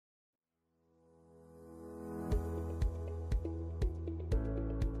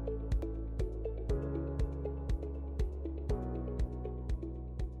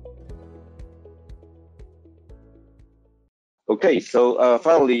Okay, so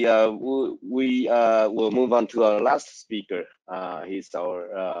finally, we will move on to our last speaker. He's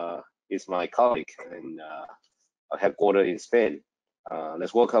my colleague and headquartered in Spain.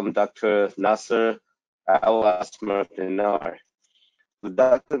 Let's welcome Dr. Nasser AL-ASMAR Piñar.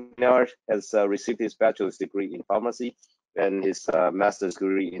 Dr. Piñar has received his bachelor's degree in pharmacy and his master's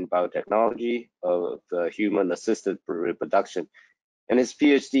degree in biotechnology of human-assisted reproduction, and his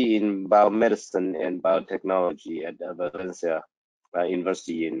PhD in biomedicine and biotechnology at Valencia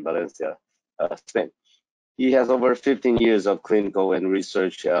University in Valencia, Spain. He has over 15 years of clinical and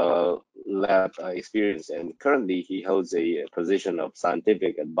research lab experience, and currently he holds a position of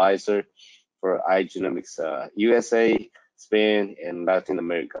scientific advisor for Igenomix USA, Spain, and Latin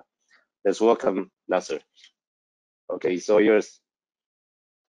America. Let's welcome Nasser. Okay, so yours.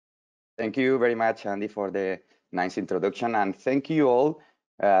 Thank you very much, Andy, for the nice introduction, and thank you all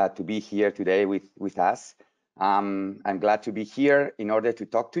to be here today with us. I'm glad to be here in order to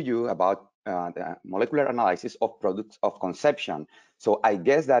talk to you about the molecular analysis of products of conception. So I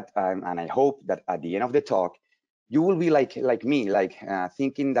guess that, and I hope that at the end of the talk, you will be like me,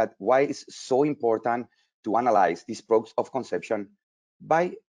 thinking that why it's so important to analyze these products of conception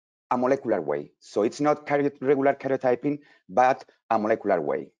by a molecular way. So it's not regular karyotyping, but a molecular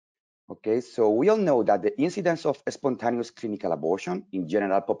way. Okay, so we all know that the incidence of spontaneous clinical abortion in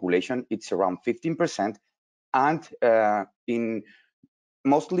general population, it's around 15%, and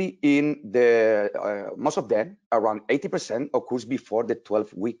mostly in the most of them, around 80% occurs before the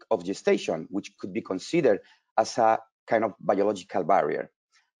 12th week of gestation, which could be considered as a kind of biological barrier.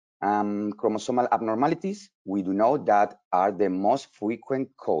 Chromosomal abnormalities, we do know that are the most frequent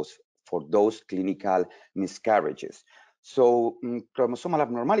cause for those clinical miscarriages. So chromosomal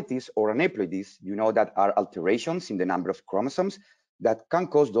abnormalities or aneuploidies, you know, that are alterations in the number of chromosomes that can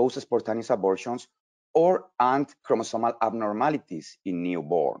cause those spontaneous abortions or chromosomal abnormalities in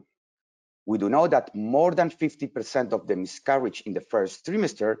newborn. We do know that more than 50% of the miscarriage in the first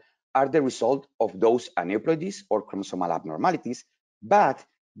trimester are the result of those aneuploidies or chromosomal abnormalities, but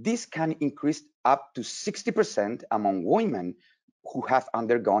this can increase up to 60% among women who have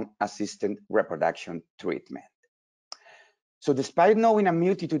undergone assisted reproduction treatment. So despite knowing a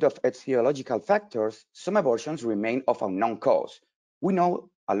multitude of etiological factors, some abortions remain of unknown cause. We know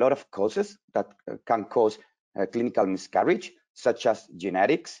a lot of causes that can cause clinical miscarriage, such as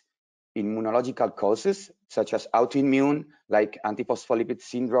genetics, immunological causes, such as autoimmune, like antiphospholipid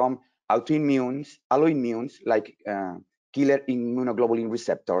syndrome, alloimmunes, like killer immunoglobulin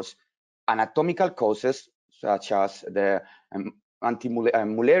receptors, anatomical causes, such as the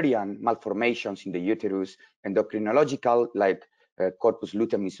anti-Mullerian malformations in the uterus, endocrinological, like corpus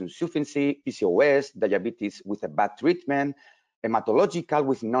luteum insufficiency, PCOS, diabetes with a bad treatment, hematological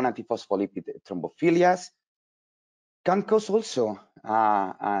with non-antiphospholipid thrombophilia, can cause also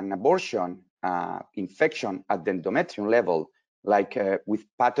an abortion, infection at the endometrium level, like with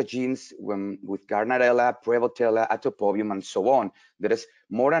pathogens, with Gardnerella, Prevotella, Atopobium, and so on. There is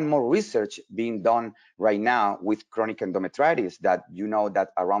more and more research being done right now with chronic endometritis, that you know that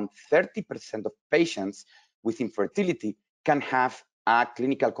around 30% of patients with infertility can have a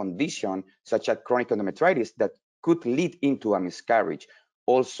clinical condition such as chronic endometritis that could lead into a miscarriage.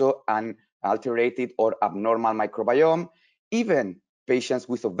 Also an alterated or abnormal microbiome. Even patients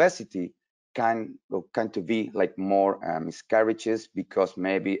with obesity can to be like more miscarriages because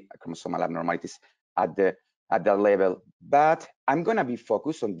maybe chromosomal abnormalities at that level. But I'm gonna be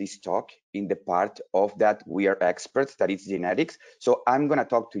focused on this talk in the part of that we are experts, that is genetics. So I'm gonna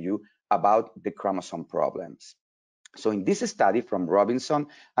talk to you about the chromosome problems. So in this study from Robinson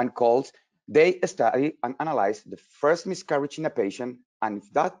and Coles, they studied and analyzed the first miscarriage in a patient, and if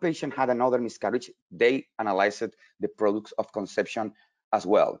that patient had another miscarriage, they analyzed the products of conception as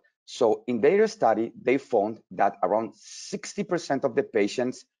well. So in their study, they found that around 60% of the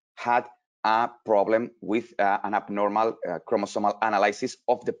patients had a problem with an abnormal chromosomal analysis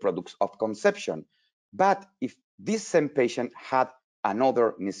of the products of conception. But if this same patient had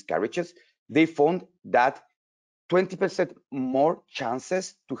another miscarriages, they found that 20% more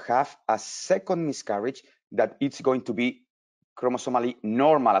chances to have a second miscarriage, that it's going to be chromosomally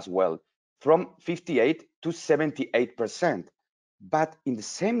normal as well, from 58 to 78%. But in the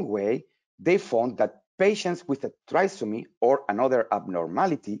same way, they found that patients with a trisomy or another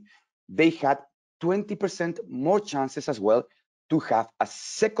abnormality, they had 20% more chances as well to have a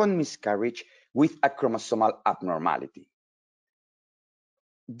second miscarriage with a chromosomal abnormality.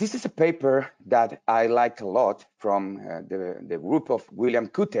 This is a paper that I like a lot from the group of William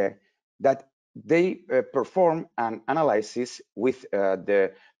Kutte, that they perform an analysis with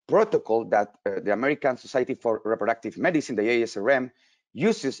the protocol that the American Society for Reproductive Medicine, the ASRM,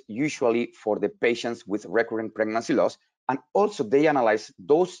 uses usually for the patients with recurrent pregnancy loss. And also they analyze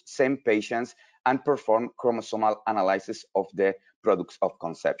those same patients and perform chromosomal analysis of the products of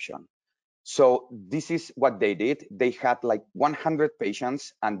conception. So this is what they did. They had like 100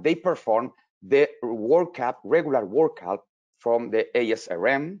 patients and they performed the workup, regular workup from the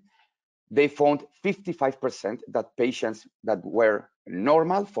ASRM. They found 55% that patients that were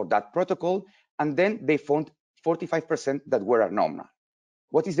normal for that protocol, and then they found 45% that were abnormal.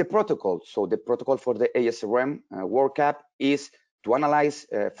 What is the protocol? So the protocol for the ASRM workup is to analyze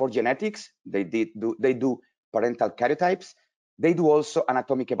for genetics. They do parental karyotypes. They do also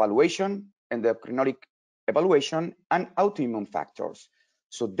anatomic evaluation, endocrinologic evaluation, and autoimmune factors.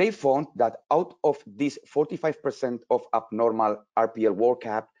 So they found that out of these 45% of abnormal RPL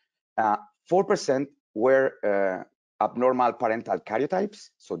workup, 4% were abnormal parental karyotypes.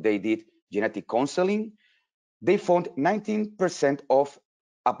 So they did genetic counseling. They found 19% of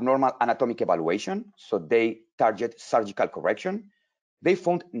abnormal anatomic evaluation. So they target surgical correction. They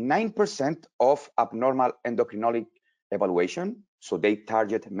found 9% of abnormal endocrinologic evaluation. So they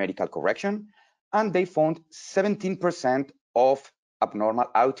target medical correction. And they found 17% of abnormal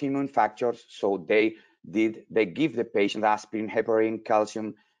autoimmune factors. So they give the patient aspirin, heparin,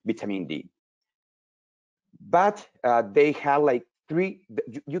 calcium, vitamin D. But they have like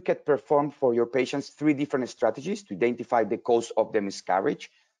you can perform for your patients 3 different strategies to identify the cause of the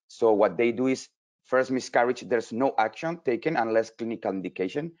miscarriage. So what they do is, first miscarriage, there's no action taken unless clinical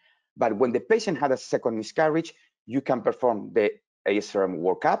indication. But when the patient had a second miscarriage, you can perform the ASRM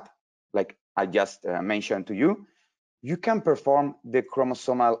workup, like I just mentioned to you. You can perform the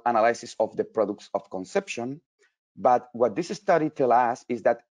chromosomal analysis of the products of conception. But what this study tells us is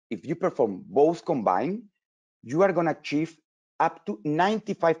that if you perform both combined, you are going to achieve up to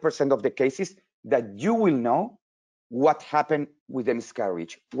 95% of the cases that you will know what happened with the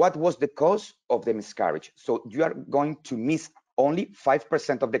miscarriage, what was the cause of the miscarriage. So you are going to miss only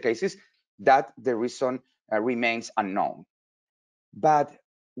 5% of the cases that the reason remains unknown. But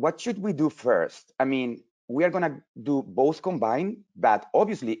what should we do first? I mean, we are going to do both combined, but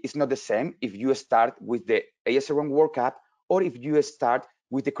obviously it's not the same if you start with the ASRM workup or if you start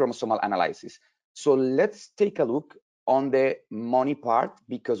with the chromosomal analysis. So let's take a look on the money part,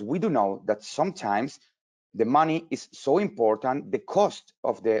 because we do know that sometimes the money is so important, the cost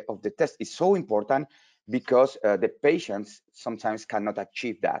of the test is so important, because the patients sometimes cannot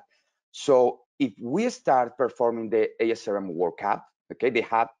achieve that. So if we start performing the ASRM workup, okay, they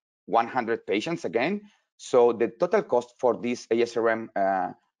have 100 patients again. So the total cost for this ASRM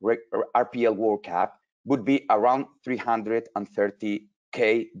RPL workup would be around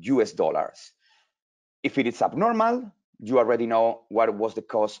 $330K US. If it is abnormal, you already know what was the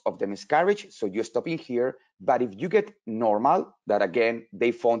cause of the miscarriage, so you're stopping here. But if you get normal, that again,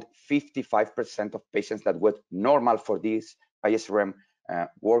 they found 55% of patients that were normal for this ASRM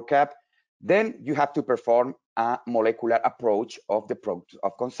workup, then you have to perform a molecular approach of the product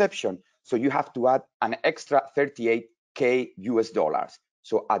of conception. So you have to add an extra $38K US.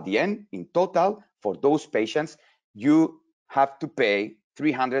 So at the end, in total, for those patients, you have to pay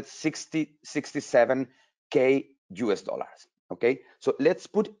 $367K US. Okay, so let's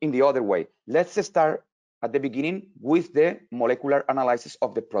put in the other way. Let's start at the beginning with the molecular analysis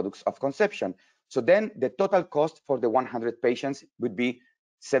of the products of conception. So then the total cost for the 100 patients would be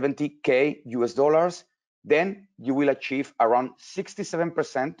 $70K US. Then you will achieve around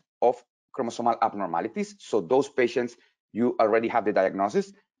 67% of chromosomal abnormalities. So those patients, you already have the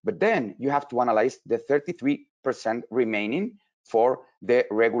diagnosis, but then you have to analyze the 33% remaining for the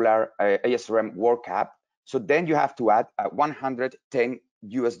regular ASRM workup. So then you have to add $110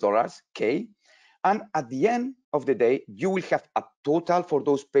 US K. And at the end of the day, you will have a total for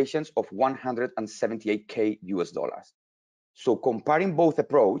those patients of $178K US. So comparing both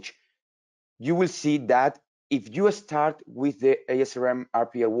approach, you will see that if you start with the ASRM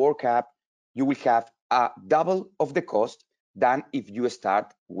RPL workup, you will have a double of the cost than if you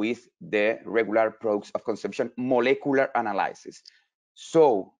start with the regular products of conception molecular analysis.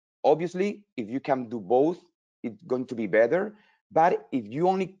 So obviously, if you can do both, it's going to be better. But if you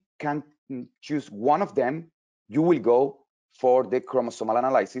only can choose one of them, you will go for the chromosomal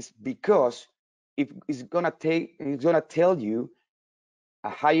analysis, because it's gonna tell you a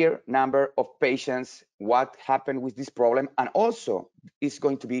higher number of patients what happened with this problem, and also it's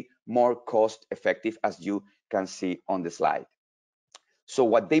going to be more cost effective, as you can see on the slide. So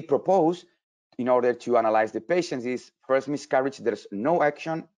what they propose in order to analyze the patients is, first miscarriage, there's no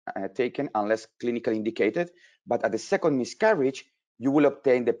action taken unless clinically indicated, but at the second miscarriage, you will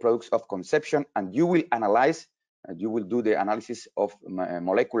obtain the products of conception, and you will analyze, you will do the analysis of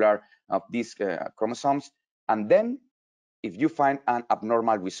molecular of these chromosomes. And then if you find an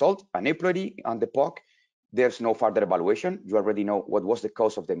abnormal result, an aneuploidy on the POC, there's no further evaluation. You already know what was the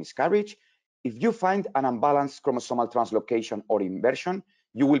cause of the miscarriage. If you find an unbalanced chromosomal translocation or inversion,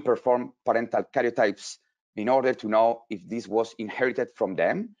 you will perform parental karyotypes in order to know if this was inherited from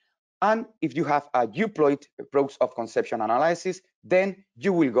them. And if you have a euploid products of conception analysis, then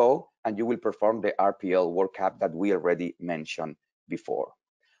you will go and you will perform the RPL workup that we already mentioned before.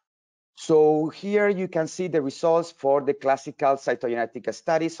 So here you can see the results for the classical cytogenetic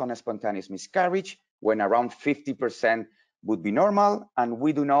studies on spontaneous miscarriage, when around 50% would be normal, and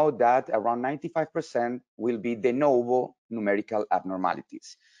we do know that around 95% will be de novo numerical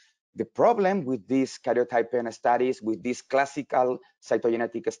abnormalities. The problem with these karyotyping studies, with these classical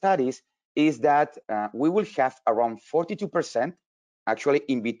cytogenetic studies, is that we will have around 42%, actually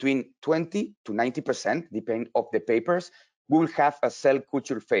in between 20 to 90%, depending on the papers, we will have a cell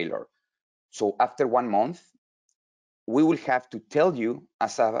culture failure. So after 1 month, we will have to tell you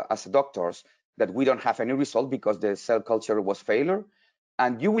as doctors that we don't have any result because the cell culture was failure.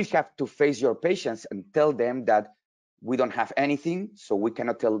 And you will have to face your patients and tell them that we don't have anything, so we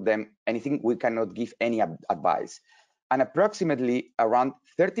cannot tell them anything, we cannot give any advice. And approximately around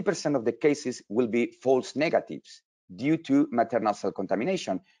 30% of the cases will be false negatives due to maternal cell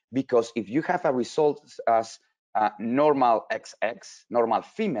contamination. Because if you have a result as normal XX, normal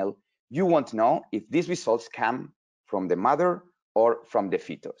female, you won't know if these results come from the mother or from the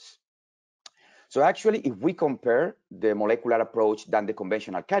fetus. So actually, if we compare the molecular approach than the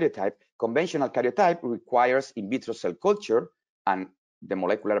conventional karyotype requires in vitro cell culture, and the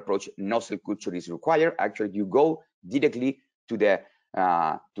molecular approach, no cell culture is required. Actually, you go directly to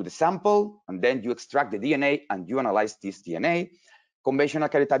the sample, and then you extract the DNA and you analyze this DNA. Conventional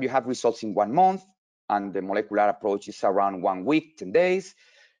karyotype, you have results in 1 month, and the molecular approach is around 1 week, 10 days.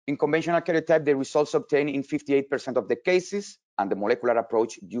 In conventional karyotype, the results obtained in 58% of the cases, and the molecular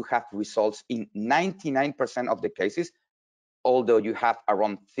approach, you have results in 99% of the cases, although you have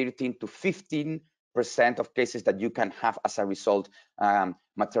around 13 to 15% of cases that you can have as a result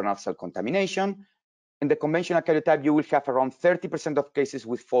maternal cell contamination. In the conventional karyotype, you will have around 30% of cases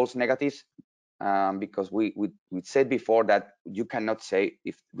with false negatives, because we said before that you cannot say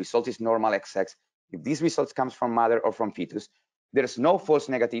if result is normal XX, if these results comes from mother or from fetus. There's no false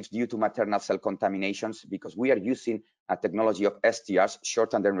negatives due to maternal cell contaminations because we are using a technology of STRs,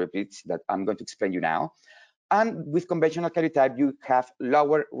 short tandem repeats, that I'm going to explain you now. And with conventional karyotype, you have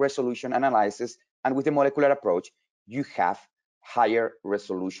lower resolution analysis, and with the molecular approach, you have higher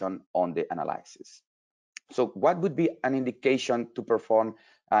resolution on the analysis. So what would be an indication to perform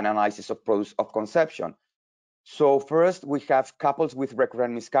an analysis of products of conception? So first, we have couples with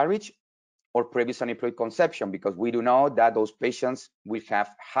recurrent miscarriage or previous aneuploid conception, because we do know that those patients will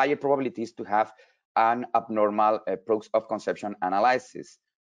have higher probabilities to have an abnormal products of conception analysis.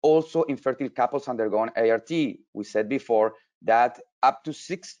 Also, infertile couples undergone ART. We said before that up to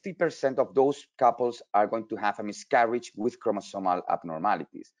 60% of those couples are going to have a miscarriage with chromosomal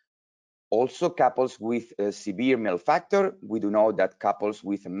abnormalities. Also, couples with severe male factor. We do know that couples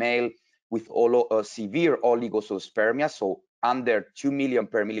with a male with severe oligospermia, so under 2 million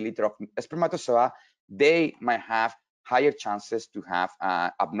per milliliter of spermatozoa, they might have higher chances to have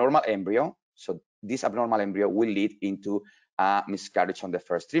an abnormal embryo. So this abnormal embryo will lead into a miscarriage on the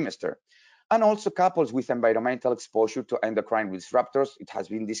first trimester. And also couples with environmental exposure to endocrine disruptors. It has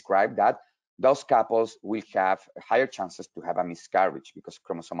been described that those couples will have higher chances to have a miscarriage because of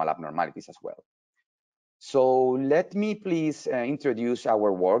chromosomal abnormalities as well. So let me please introduce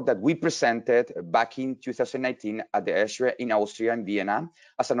our work that we presented back in 2019 at the ASRM in Austria, in Vienna,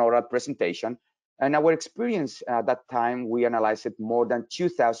 as an oral presentation. And our experience at that time, we analyzed more than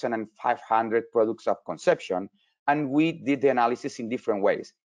 2,500 products of conception, and we did the analysis in different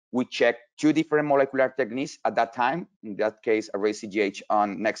ways. We checked 2 different molecular techniques at that time, in that case, array CGH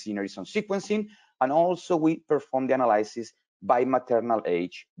on next generation sequencing, and also we performed the analysis by maternal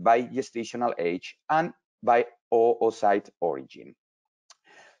age, by gestational age, and by oocyte origin.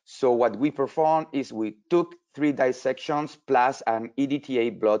 So what we performed is we took 3 dissections plus an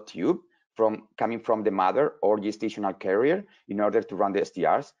EDTA blood tube coming from the mother or gestational carrier in order to run the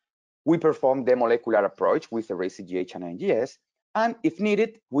STRs. We performed the molecular approach with array CGH and NGS, and if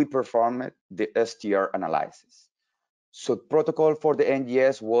needed, we performed the STR analysis. So protocol for the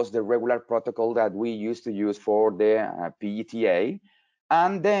NGS was the regular protocol that we used to use for the PGTA.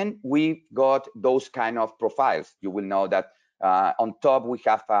 And then we got those kind of profiles. You will know that on top we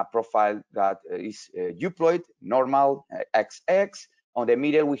have a profile that is euploid, normal, XX, On the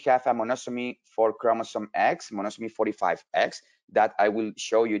middle, we have a monosomy for chromosome X, monosomy 45X, that I will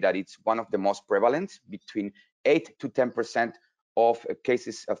show you that it's one of the most prevalent. Between 8 to 10% of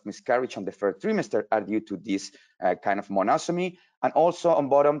cases of miscarriage on the first trimester are due to this kind of monosomy. And also on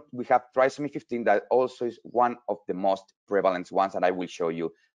bottom, we have trisomy 15 that also is one of the most prevalent ones, and I will show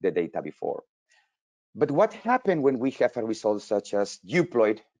you the data before. But what happened when we have a result such as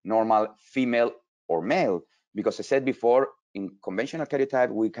euploid, normal, female, or male? Because I said before, in conventional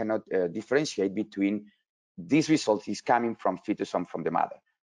karyotype, we cannot differentiate between this result is coming from fetus and from the mother.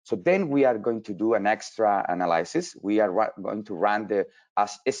 So then we are going to do an extra analysis. We are going to run the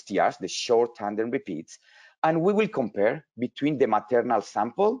STRs, the short tandem repeats, and we will compare between the maternal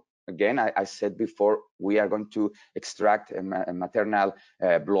sample. Again, I said before, we are going to extract a maternal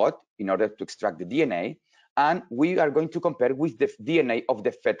blood in order to extract the DNA, and we are going to compare with the DNA of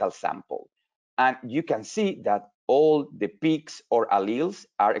the fetal sample. And you can see that all the peaks or alleles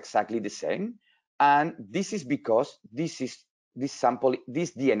are exactly the same. And this is because this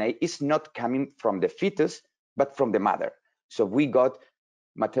DNA is not coming from the fetus, but from the mother. So we got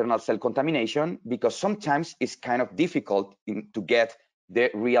maternal cell contamination because sometimes it's kind of difficult to get the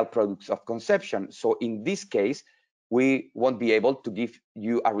real products of conception. So in this case, we won't be able to give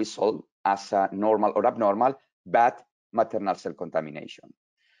you a result as a normal or abnormal, but maternal cell contamination.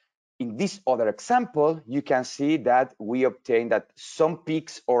 In this other example, you can see that we obtain that some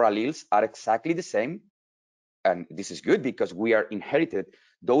peaks or alleles are exactly the same. And this is good because we are inherited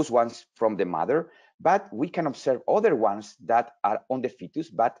those ones from the mother, but we can observe other ones that are on the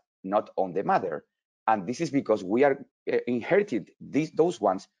fetus, but not on the mother. And this is because we are inherited those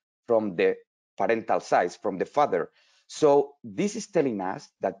ones from the parental side, from the father. So this is telling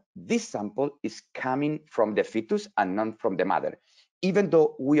us that this sample is coming from the fetus and not from the mother. Even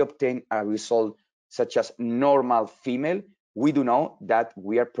though we obtain a result such as normal female, we do know that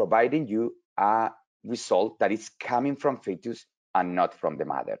we are providing you a result that is coming from fetus and not from the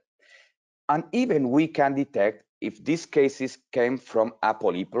mother. And even we can detect if these cases came from a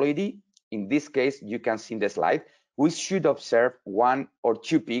polyploidy. In this case, you can see in the slide, we should observe 1 or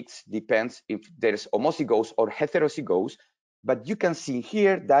 2 peaks, depends if there's homozygous or heterozygous. But you can see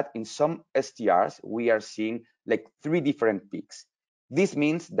here that in some STRs, we are seeing like 3 different peaks. This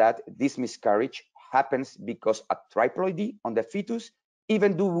means that this miscarriage happens because a triploidy on the fetus.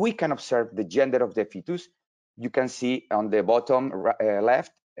 Even though we can observe the gender of the fetus, you can see on the bottom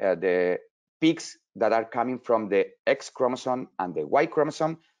left the peaks that are coming from the X chromosome and the Y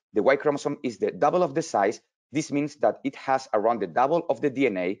chromosome. The Y chromosome is the double of the size. This means that it has around the double of the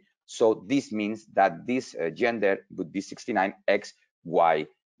DNA. So this means that this gender would be 69XYY.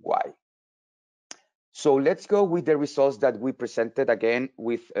 So let's go with the results that we presented again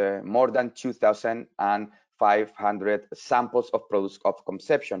with more than 2,500 samples of products of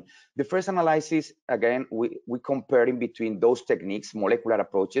conception. The first analysis, again, we comparing between those techniques, molecular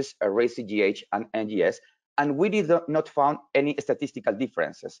approaches, array-CGH and NGS, and we did not found any statistical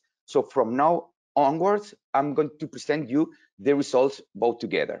differences. So from now onwards, I'm going to present you the results both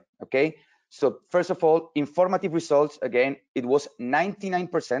together, okay? So first of all, informative results, again, it was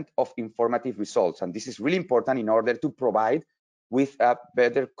 99% of informative results. And this is really important in order to provide with a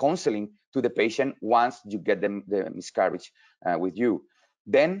better counseling to the patient once you get the miscarriage with you.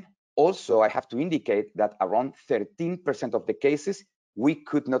 Then also I have to indicate that around 13% of the cases, we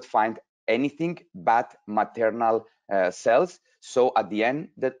could not find anything but maternal cells. So at the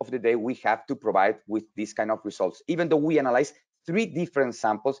end of the day, we have to provide with this kind of results, even though we analyzed 3 different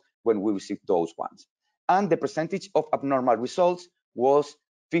samples when we received those ones. And the percentage of abnormal results was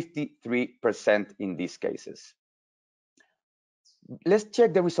 53% in these cases. Let's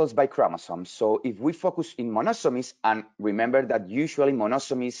check the results by chromosome. So if we focus in monosomies, and remember that usually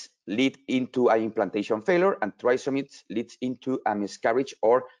monosomies lead into an implantation failure and trisomies leads into a miscarriage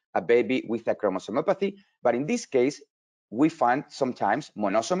or a baby with a chromosomopathy. But in this case, we find sometimes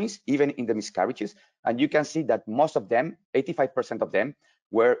monosomies, even in the miscarriages. And you can see that most of them, 85% of them,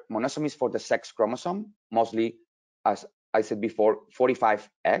 were monosomies for the sex chromosome, mostly, as I said before,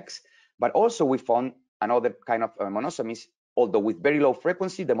 45X. But also we found another kind of monosomies, although with very low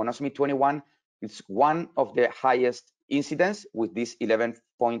frequency. The monosomy 21 is one of the highest incidence with this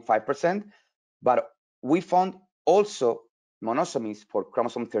 11.5%. But we found also monosomies for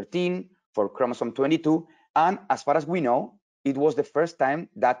chromosome 13, for chromosome 22, and as far as we know, it was the first time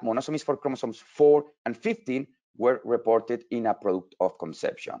that monosomies for chromosomes 4 and 15 were reported in a product of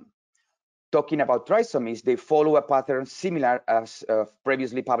conception. Talking about trisomies, they follow a pattern similar as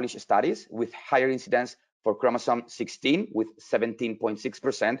previously published studies with higher incidence for chromosome 16 with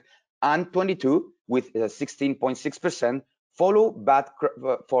 17.6% and 22 with 16.6%, followed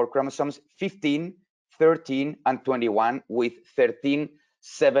for chromosomes 15, 13, and 21 with 13,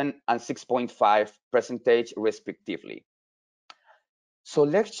 7, and 6.5% respectively. So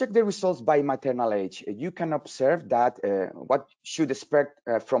let's check the results by maternal age. You can observe that what should expect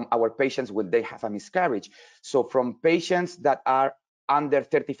from our patients when they have a miscarriage. So from patients that are under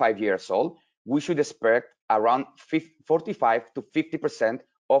 35 years old, we should expect around 45 to 50%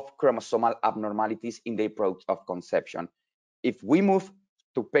 of chromosomal abnormalities in the approach of conception. If we move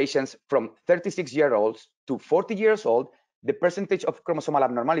to patients from 36-year-olds to 40 years old, the percentage of chromosomal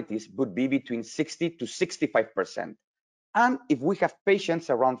abnormalities would be between 60 to 65%. And if we have patients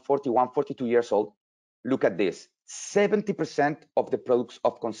around 41, 42 years old, look at this, 70% of the products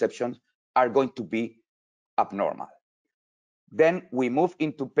of conception are going to be abnormal. Then we move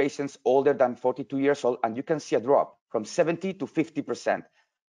into patients older than 42 years old, and you can see a drop from 70 to 50%.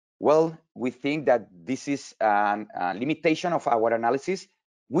 Well, we think that this is a limitation of our analysis.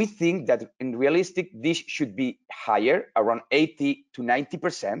 We think that in realistic, this should be higher, around 80 to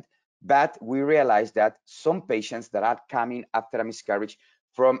 90%, but we realize that some patients that are coming after a miscarriage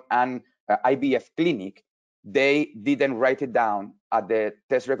from an IVF clinic, they didn't write it down at the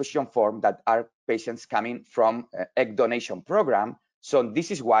test requisition form that are patients coming from egg donation program. So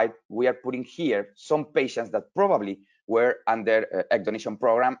this is why we are putting here some patients that probably were under egg donation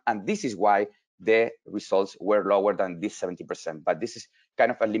program, and this is why the results were lower than this 70%. But this is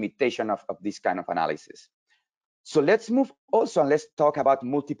kind of a limitation of this kind of analysis. So let's move also and let's talk about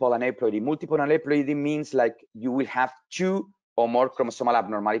multiple aneuploidy. Multiple aneuploidy means like you will have 2 or more chromosomal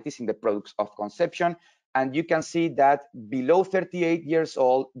abnormalities in the products of conception. And you can see that below 38 years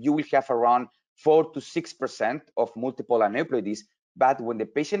old, you will have around 4 to 6% of multiple aneuploidies. But when the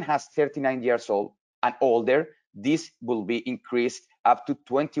patient has 39 years old and older, this will be increased up to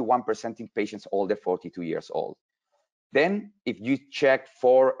 21% in patients older 42 years old. Then if you check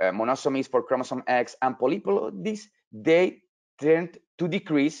for monosomies for chromosome X and polyploidies, they tend to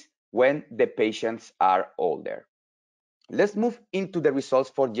decrease when the patients are older. Let's move into the results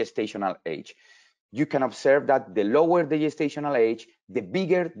for gestational age. You can observe that the lower the gestational age, the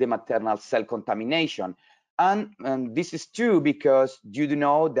bigger the maternal cell contamination. And this is true because you do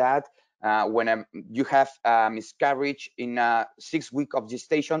know that when you have a miscarriage in 6 weeks of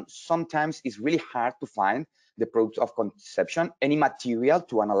gestation, sometimes it's really hard to find the products of conception, any material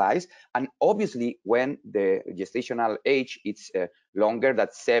to analyze. And obviously, when the gestational age is longer,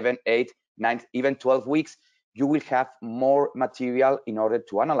 that's 7, 8, 9, even 12 weeks, you will have more material in order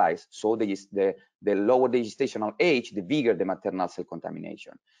to analyze. So the lower the gestational age, the bigger the maternal cell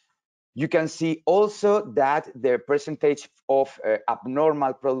contamination. You can see also that the percentage of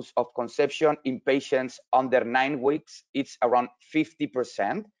abnormal products of conception in patients under 9 weeks, it's around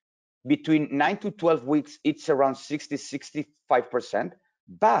 50%. Between 9 to 12 weeks, it's around 60, 65%.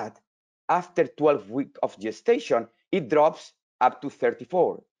 But after 12 weeks of gestation, it drops up to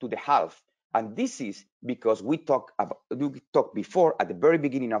 34, to the half. And this is because we talked before at the very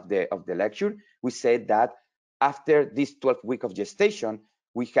beginning of the lecture. We said that after this 12th week of gestation,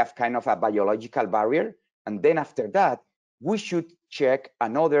 we have kind of a biological barrier. And then after that, we should check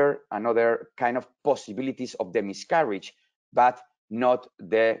another kind of possibilities of the miscarriage, but not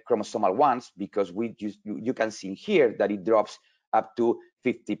the chromosomal ones, because you can see here that it drops up to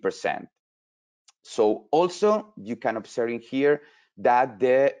 50%. So also you can observe in here that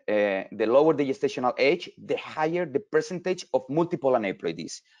the lower the gestational age, the higher the percentage of multiple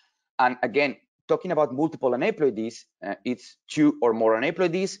aneuploidies. And again, talking about multiple aneuploidies, it's 2 or more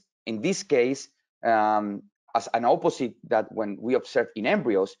aneuploidies. In this case, as an opposite that when we observe in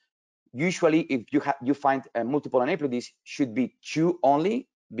embryos, usually if you find multiple aneuploidies should be 2 only,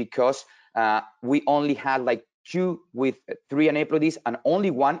 because we only had like 2 with 3 aneuploidies and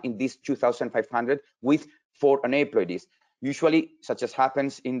only 1 in this 2,500 with 4 aneuploidies. Usually, such as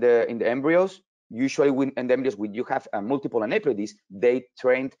happens in the embryos, usually in the embryos when you have multiple aneuploidies, they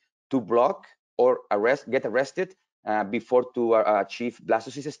trained to block or get arrested before to achieve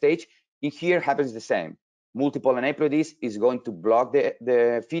blastocyst stage. In here happens the same. Multiple aneuploidies is going to block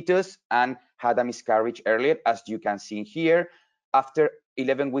the fetus and had a miscarriage earlier, as you can see here. After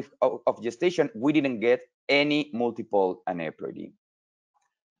 11 weeks of gestation, we didn't get any multiple aneuploidy.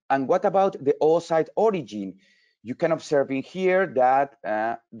 And what about the oocyte origin? You can observe in here that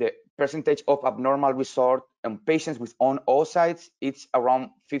the percentage of abnormal result in patients with own oocytes, it's around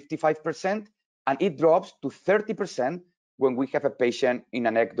 55%, and it drops to 30% when we have a patient in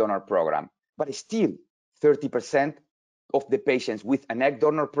an egg donor program. But still, 30% of the patients with an egg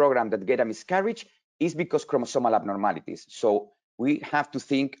donor program that get a miscarriage is because chromosomal abnormalities. So we have to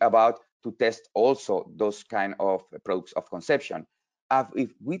think about to test also those kind of products of conception.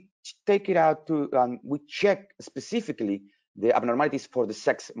 If we take it out to, we check specifically the abnormalities for the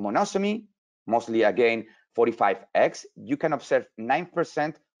sex monosomy, mostly again 45X, you can observe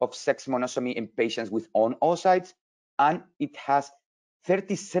 9% of sex monosomy in patients with own oocytes, and it has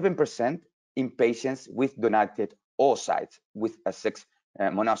 37% in patients with donated oocytes with a sex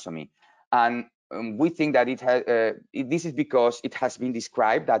monosomy. And we think that this is because it has been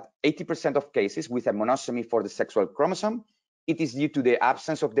described that 80% of cases with a monosomy for the sexual chromosome, it is due to the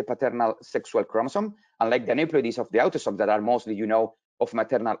absence of the paternal sexual chromosome, unlike the aneuploidies of the autosomes that are mostly, of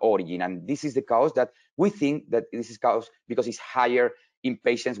maternal origin. And this is the cause that we think that this is caused because it's higher in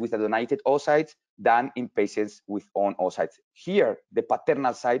patients with donated oocytes than in patients with own oocytes. Here, the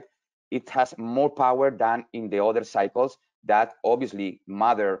paternal side, it has more power than in the other cycles that obviously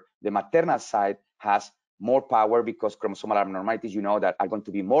the maternal side has more power because chromosomal abnormalities, that are going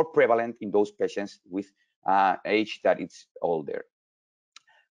to be more prevalent in those patients with age that it's older.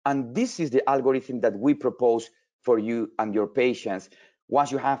 And this is the algorithm that we propose for you and your patients. Once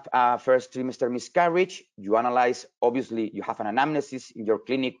you have a first trimester miscarriage, you analyze, obviously, you have an anamnesis in your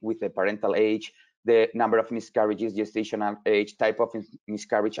clinic with the parental age, the number of miscarriages, gestational age, type of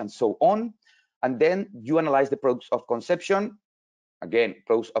miscarriage, and so on. And then you analyze the products of conception, again,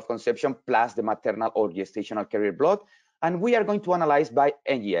 products of conception plus the maternal or gestational carrier blood. And we are going to analyze by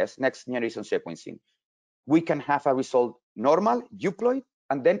NGS, next generation sequencing. We can have a result normal, euploid,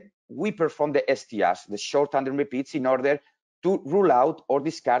 and then we perform the STRs, the short tandem repeats, in order to rule out or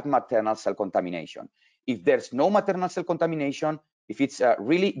discard maternal cell contamination. If there's no maternal cell contamination, if it's a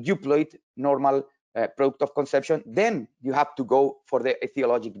really euploid normal product of conception, then you have to go for the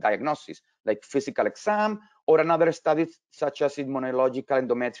etiologic diagnosis, like physical exam or another studies such as immunological,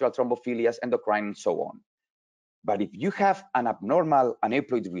 endometrial, thrombophilias, endocrine, and so on. But if you have an abnormal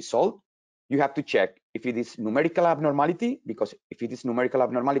aneuploid result, you have to check if it is numerical abnormality, because if it is numerical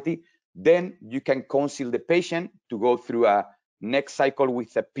abnormality, then you can counsel the patient to go through a next cycle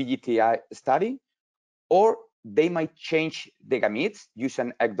with a PGTI study, or they might change the gametes, use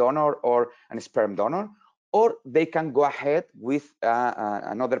an egg donor or a sperm donor, or they can go ahead with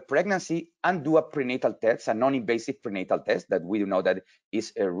another pregnancy and do a prenatal test, a non-invasive prenatal test that we know that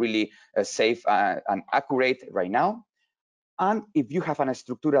is really safe and accurate right now. And if you have a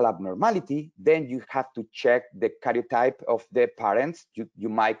structural abnormality, then you have to check the karyotype of the parents. You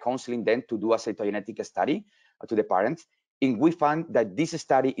might counseling them to do a cytogenetic study to the parents. And we found that this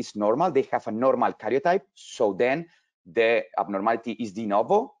study is normal. They have a normal karyotype. So then the abnormality is de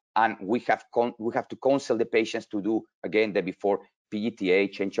novo. And we have to counsel the patients to do, again, the before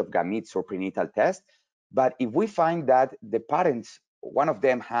PGTA, change of gametes or prenatal test. But if we find that the parents, one of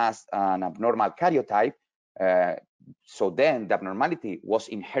them has an abnormal karyotype, so then the abnormality was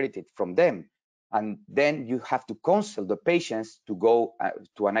inherited from them. And then you have to counsel the patients to go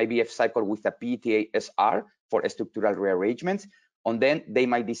to an IVF cycle with a PGTA SR for structural rearrangements. And then they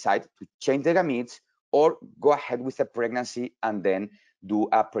might decide to change the gametes or go ahead with a pregnancy and then do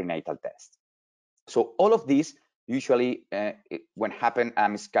a prenatal test. So all of this, usually when happen a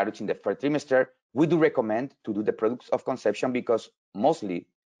miscarriage in the first trimester, we do recommend to do the products of conception because mostly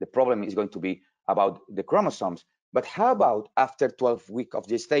the problem is going to be about the chromosomes. But how about after 12 weeks of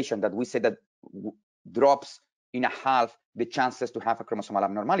gestation that we said that drops in a half the chances to have a chromosomal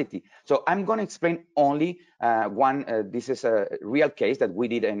abnormality? So I'm going to explain only one. This is a real case that we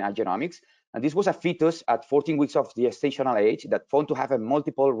did in Igenomix. And this was a fetus at 14 weeks of gestational age that found to have a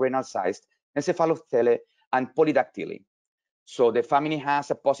multiple renal-sized encephalocele and polydactyly. So the family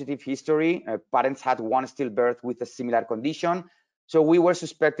has a positive history. Parents had one stillbirth with a similar condition. So we were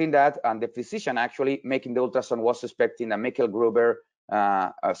suspecting that, and the physician actually making the ultrasound was suspecting a Meckel-Gruber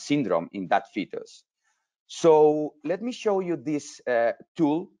syndrome in that fetus. So let me show you this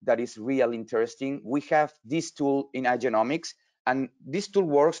tool that is real interesting. We have this tool in Igenomix, and this tool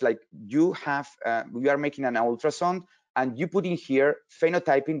works like you are making an ultrasound and you put in here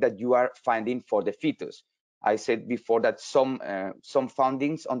phenotyping that you are finding for the fetus. I said before that some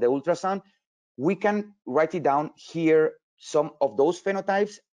findings on the ultrasound, we can write it down here, some of those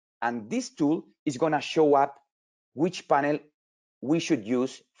phenotypes, and this tool is going to show up which panel we should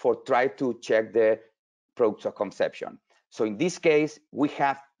use for try to check the products of conception. So in this case, we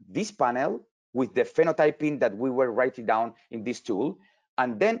have this panel with the phenotyping that we were writing down in this tool,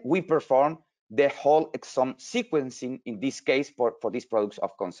 and then we perform the whole exome sequencing in this case for these products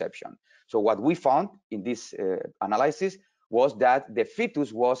of conception. So what we found in this analysis was that the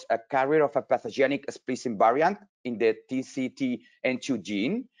fetus was a carrier of a pathogenic splicing variant in the TCTN2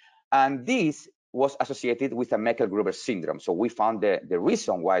 gene. And this was associated with a Meckel-Gruber syndrome. So we found the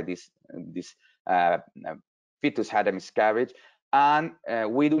reason why this fetus had a miscarriage. And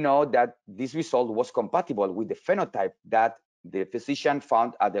we do know that this result was compatible with the phenotype that the physician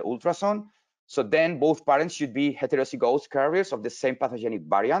found at the ultrasound. So then both parents should be heterozygous carriers of the same pathogenic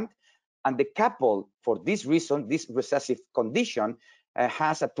variant. And the couple, for this reason, this recessive condition,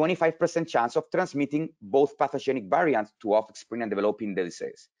 has a 25% chance of transmitting both pathogenic variants to offspring and developing the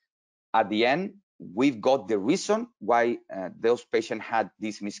disease. At the end, we've got the reason why those patients had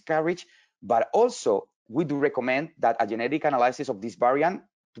this miscarriage, but also we do recommend that a genetic analysis of this variant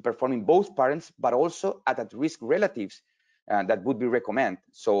to perform in both parents, but also at risk relatives that would be recommended.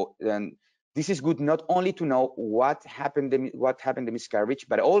 So this is good not only to know what happened the miscarriage,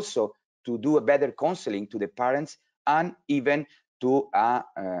 but also to do a better counseling to the parents and even to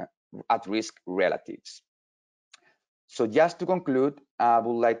at-risk relatives. So just to conclude, I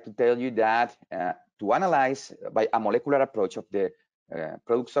would like to tell you that to analyze by a molecular approach of the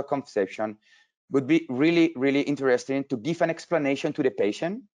products of conception would be really, really interesting to give an explanation to the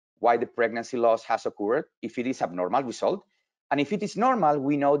patient why the pregnancy loss has occurred, if it is abnormal result. And if it is normal,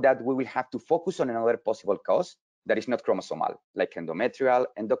 we know that we will have to focus on another possible cause that is not chromosomal, like endometrial,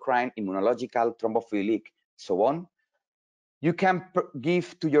 endocrine, immunological, thrombophilic, so on. You can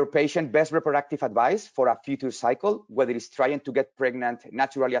give to your patient best reproductive advice for a future cycle, whether it's trying to get pregnant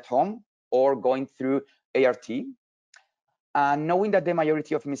naturally at home or going through ART. And knowing that the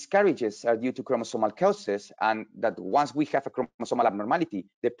majority of miscarriages are due to chromosomal causes, and that once we have a chromosomal abnormality,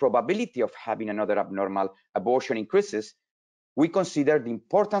 the probability of having another abnormal abortion increases, we consider the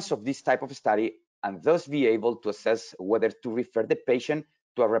importance of this type of study and thus be able to assess whether to refer the patient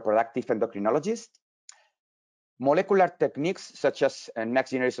to a reproductive endocrinologist. Molecular techniques such as next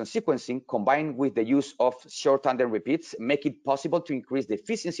generation sequencing combined with the use of short tandem repeats make it possible to increase the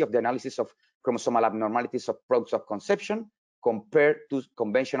efficiency of the analysis of chromosomal abnormalities of products of conception compared to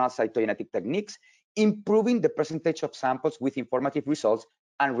conventional cytogenetic techniques, improving the percentage of samples with informative results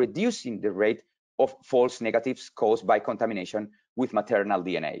and reducing the rate of false negatives caused by contamination with maternal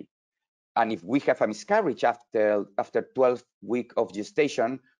DNA. And if we have a miscarriage after 12 weeks of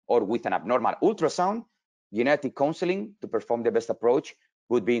gestation or with an abnormal ultrasound, genetic counseling to perform the best approach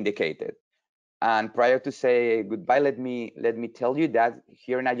would be indicated. And prior to say goodbye, let me tell you that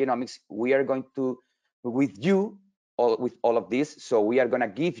here in Igenomix, we are going to, with all of this, so we are going to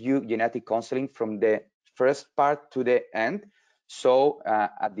give you genetic counseling from the first part to the end. So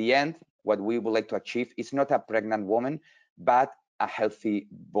at the end, what we would like to achieve is not a pregnant woman, but a healthy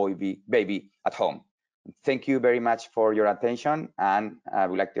baby at home. Thank you very much for your attention, and I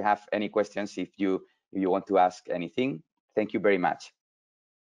would like to have any questions if you want to ask anything. Thank you very much.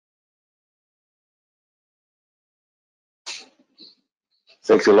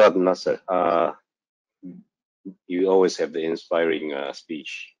 Thanks a lot, Nasser. You always have the inspiring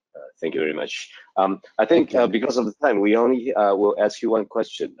speech. Thank you very much. I think because of the time, we only will ask you one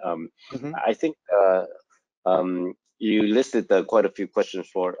question. I think you listed quite a few questions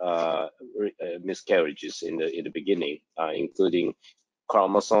for miscarriages in the beginning, including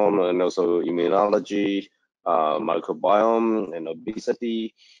chromosome and also immunology, microbiome, and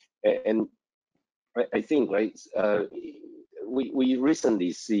obesity. And I think, right, we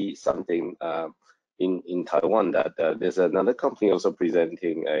recently see something in Taiwan that there's another company also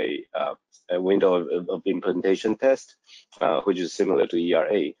presenting a window of implantation test, which is similar to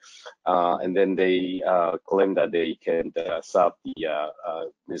ERA. And then they claim that they can solve the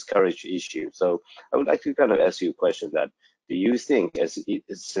miscarriage issue. So I would like to kind of ask you a question that, do you think,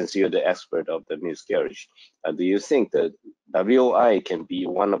 since you're the expert of the miscarriage, do you think that WI can be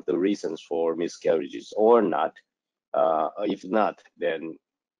one of the reasons for miscarriages or not? If not, then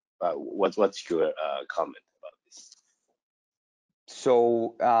what's your comment about this?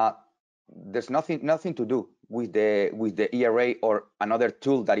 So there's nothing to do with the ERA or another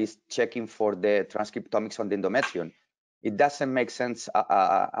tool that is checking for the transcriptomics on the endometrium. It doesn't make sense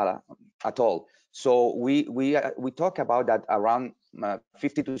at all. So we talk about that around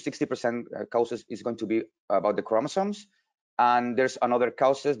 50 to 60% causes is going to be about the chromosomes, and there's another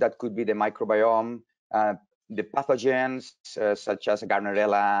causes that could be the microbiome, the pathogens such as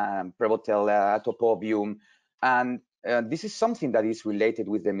Gardnerella, Prevotella, Topobium, and this is something that is related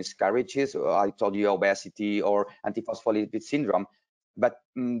with the miscarriages. I told you obesity or antiphospholipid syndrome. But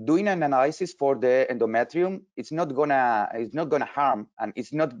doing an analysis for the endometrium, it's not gonna harm, and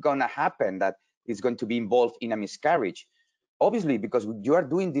it's not gonna happen that it's going to be involved in a miscarriage. Obviously, because you are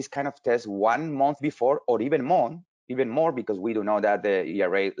doing this kind of test 1 month before, or even more, because we do know that the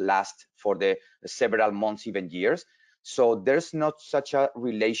ERA lasts for the several months, even years. So there's not such a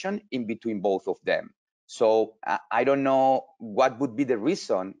relation in between both of them. So I don't know what would be the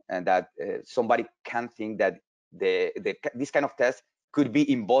reason that somebody can think that this kind of test could be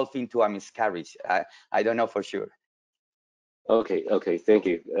involved into a miscarriage. I don't know for sure. Okay, thank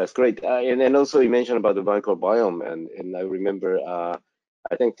you. That's great. And then also you mentioned about the microbiome, and I remember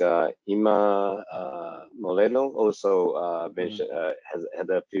I think Ima Moreno also mentioned has had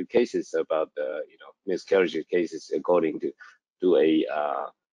a few cases about miscarriage cases according to a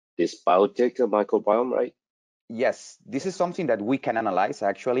this biotech microbiome, right? Yes, this is something that we can analyze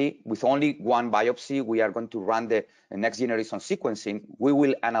actually. With only one biopsy, we are going to run the next generation sequencing. We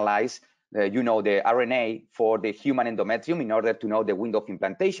will analyze the RNA for the human endometrium in order to know the window of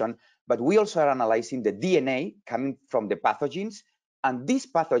implantation, but we also are analyzing the DNA coming from the pathogens, and these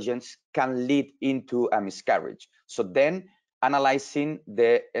pathogens can lead into a miscarriage. So then analyzing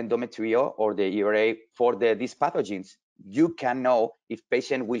the endometrio or the URA for these pathogens, you can know if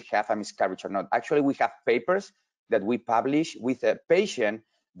patient will have a miscarriage or not. Actually, we have papers that we publish with a patient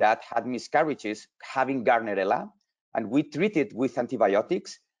that had miscarriages having Gardnerella, and we treated with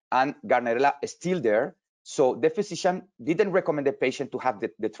antibiotics, and Gardnerella is still there. So the physician didn't recommend the patient to have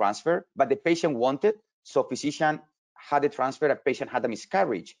the transfer, but the patient wanted, so physician had the transfer, a patient had a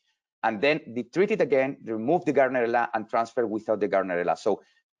miscarriage. And then they treated again, removed the Gardnerella and transfer without the Gardnerella. So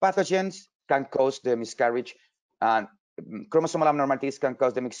pathogens can cause the miscarriage, and chromosomal abnormalities can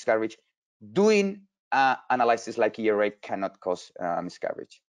cause the miscarriage. Doing analysis like ERA cannot cause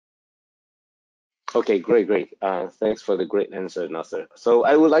miscarriage. Okay, great. Thanks for the great answer, Nasser. So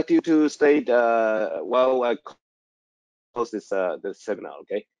I would like you to stay while I close this seminar,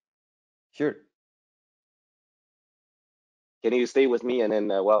 okay? Sure. Can you stay with me and then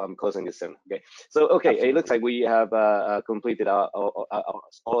while I'm closing this seminar, okay? So, okay, Absolutely. It looks like we have completed all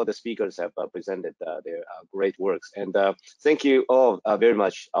of the speakers have presented their great works. And thank you all very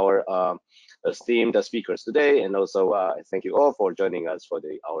much, our esteemed speakers today. And also thank you all for joining us for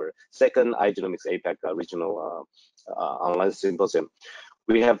our second Igenomix APAC regional online symposium.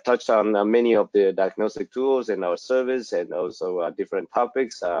 We have touched on many of the diagnostic tools in our service and also different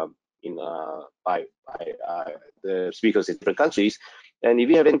topics by the speakers in different countries. And if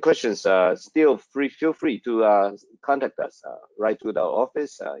you have any questions, feel free to contact us, write to our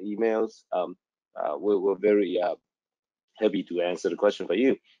office, emails. We're very happy to answer the question for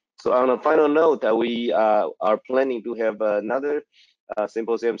you. So on a final note, we are planning to have another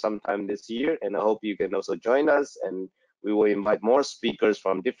symposium sometime this year, and I hope you can also join us. And we will invite more speakers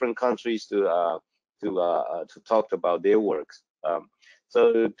from different countries to talk about their works.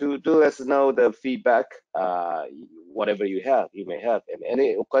 So do let us know the feedback, whatever you may have, and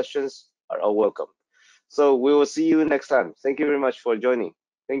any questions are all welcome. So we will see you next time. Thank you very much for joining.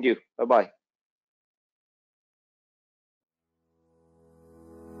 Thank you. Bye-bye.